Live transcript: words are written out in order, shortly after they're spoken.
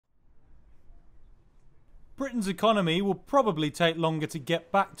Britain's economy will probably take longer to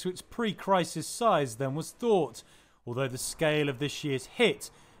get back to its pre-crisis size than was thought, although the scale of this year's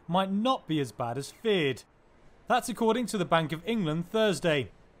hit might not be as bad as feared. That's according to the Bank of England Thursday.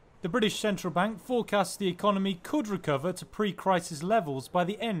 The British Central Bank forecasts the economy could recover to pre-crisis levels by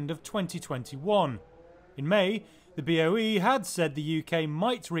the end of 2021. In May, the BOE had said the UK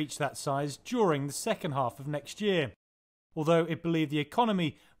might reach that size during the second half of next year. Although it believed the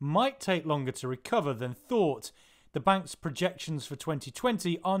economy might take longer to recover than thought, the bank's projections for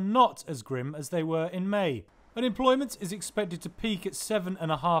 2020 are not as grim as they were in May. Unemployment is expected to peak at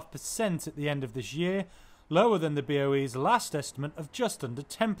 7.5% at the end of this year, lower than the BOE's last estimate of just under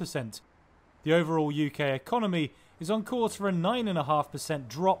 10%. The overall UK economy is on course for a 9.5%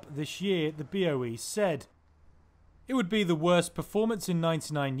 drop this year, the BOE said. It would be the worst performance in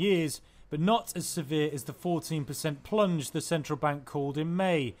 99 years, but not as severe as the 14% plunge the central bank called in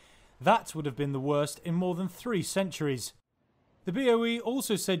May. That would have been the worst in more than 3 centuries. The BOE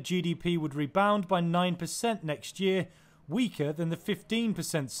also said GDP would rebound by 9% next year, weaker than the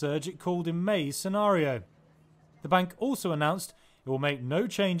 15% surge it called in May's scenario. The bank also announced it will make no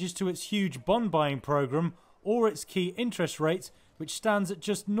changes to its huge bond buying programme or its key interest rate, which stands at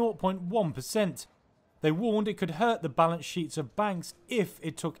just 0.1%. They warned it could hurt the balance sheets of banks if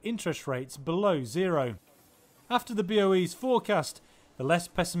it took interest rates below zero. After the BOE's forecast, the less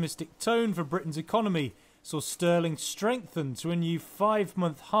pessimistic tone for Britain's economy saw sterling strengthen to a new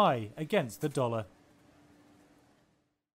 5-month high against the dollar.